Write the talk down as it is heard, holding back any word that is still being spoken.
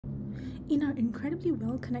In our incredibly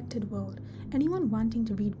well-connected world, anyone wanting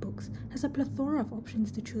to read books has a plethora of options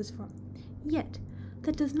to choose from. Yet,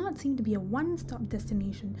 there does not seem to be a one-stop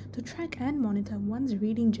destination to track and monitor one's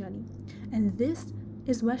reading journey, and this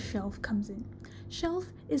is where Shelf comes in. Shelf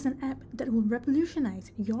is an app that will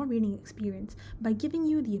revolutionize your reading experience by giving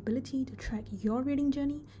you the ability to track your reading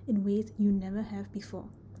journey in ways you never have before.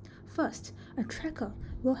 First, a tracker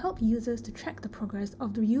will help users to track the progress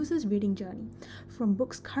of the user's reading journey, from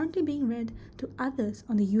books currently being read to others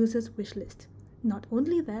on the user's wishlist. Not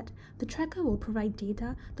only that, the tracker will provide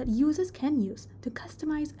data that users can use to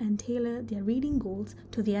customize and tailor their reading goals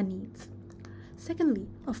to their needs. Secondly,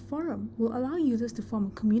 a forum will allow users to form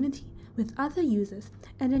a community with other users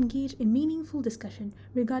and engage in meaningful discussion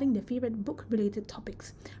regarding their favorite book-related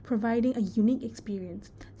topics, providing a unique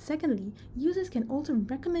experience. Secondly, users can also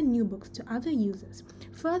recommend new books to other users,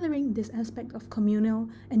 furthering this aspect of communal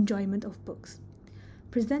enjoyment of books.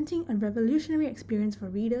 Presenting a revolutionary experience for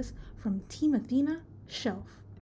readers from Team Athena, Shelf.